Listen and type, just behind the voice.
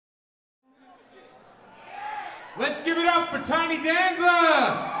Let's give it up for Tiny Danza!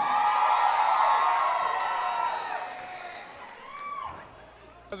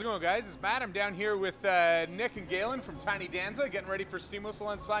 How's it going, guys? It's Matt. I'm down here with Nick and Galen from Tiny Danza, getting ready for Steam Whistle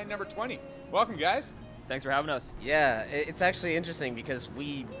Unsigned number 20. Welcome, guys. Thanks for having us. Yeah, it's actually interesting because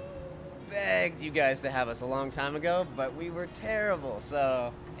we begged you guys to have us a long time ago, but we were terrible,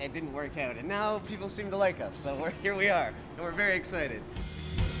 so it didn't work out. And now people seem to like us, so here we are, and we're very excited.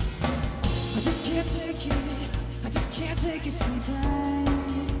 I just can't take it. I just can't take it sometimes.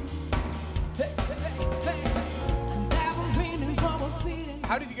 Hey, hey, hey.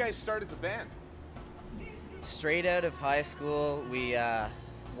 How did you guys start as a band? Straight out of high school, we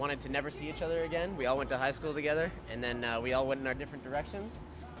wanted to never see each other again. We all went to high school together, and then we all went in our different directions.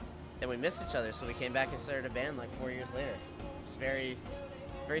 Then we missed each other, so we came back and started a band like 4 years later. It was very,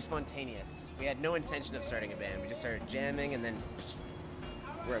 very spontaneous. We had no intention of starting a band. We just started jamming, and then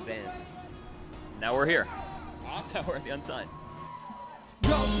we're a band. Now we're here. Awesome. Now we're at the Unsigned.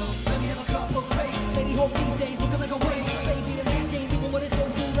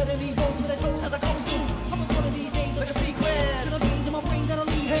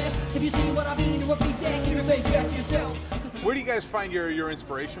 Where do you guys find your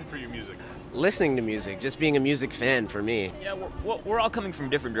inspiration for your music? Listening to music, just being a music fan for me. Yeah, we're all coming from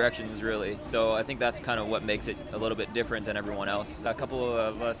different directions, really. So I think that's kind of what makes it a little bit different than everyone else. A couple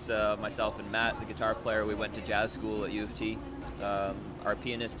of us, myself and Matt, the guitar player, we went to jazz school at U of T. Our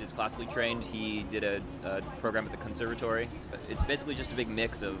pianist is classically trained. He did a program at the conservatory. It's basically just a big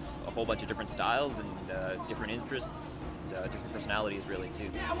mix of a whole bunch of different styles and different interests, different personalities, really, too.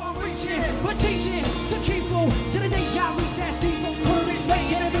 Now I'm reaching, but teaching to keep through to the day I reach that people. Courage,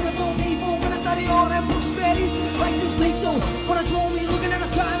 making a beautiful people. When I study all that books, steady, like this lethal. When I draw me, looking at the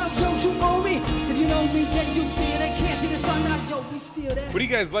sky, and I'm Joe, you know me. If you know me, then you feel they can't see the sun, not Joe, we still there. What do you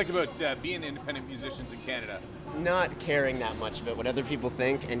guys like about being independent musicians in Canada? Not caring that much about what other people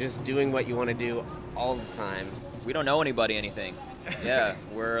think and just doing what you want to do all the time. We don't owe anybody anything. Yeah,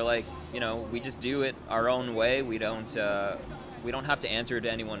 we're like, you know, we just do it our own way. We don't have to answer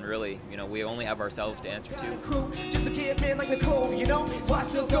to anyone, really. You know, we only have ourselves to answer to. Just a kid, man, like Nicole, you know, so I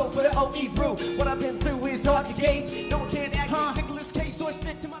still go for the OE brew. What I've been through is hard to gauge. No one can act Nicholas Cage, so I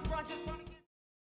stick to my